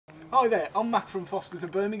Hi there, I'm Mac from Foster's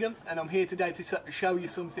of Birmingham, and I'm here today to show you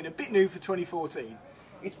something a bit new for 2014.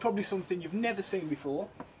 It's probably something you've never seen before.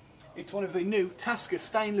 It's one of the new Taska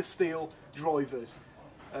stainless steel drivers.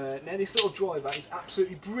 Now this little driver is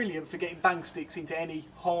absolutely brilliant for getting bank sticks into any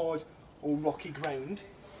hard or rocky ground.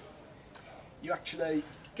 You actually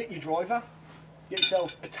get your driver, get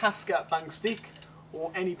yourself a Taska Bankstick or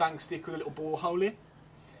any bank stick with a little bore hole in.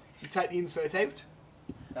 You take the insert out,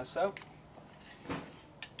 as so.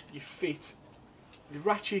 You fit the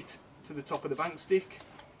ratchet to the top of the bank stick,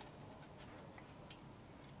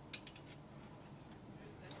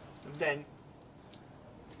 and then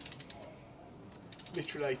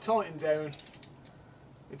literally tighten down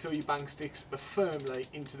until your bank sticks are firmly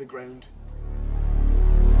into the ground.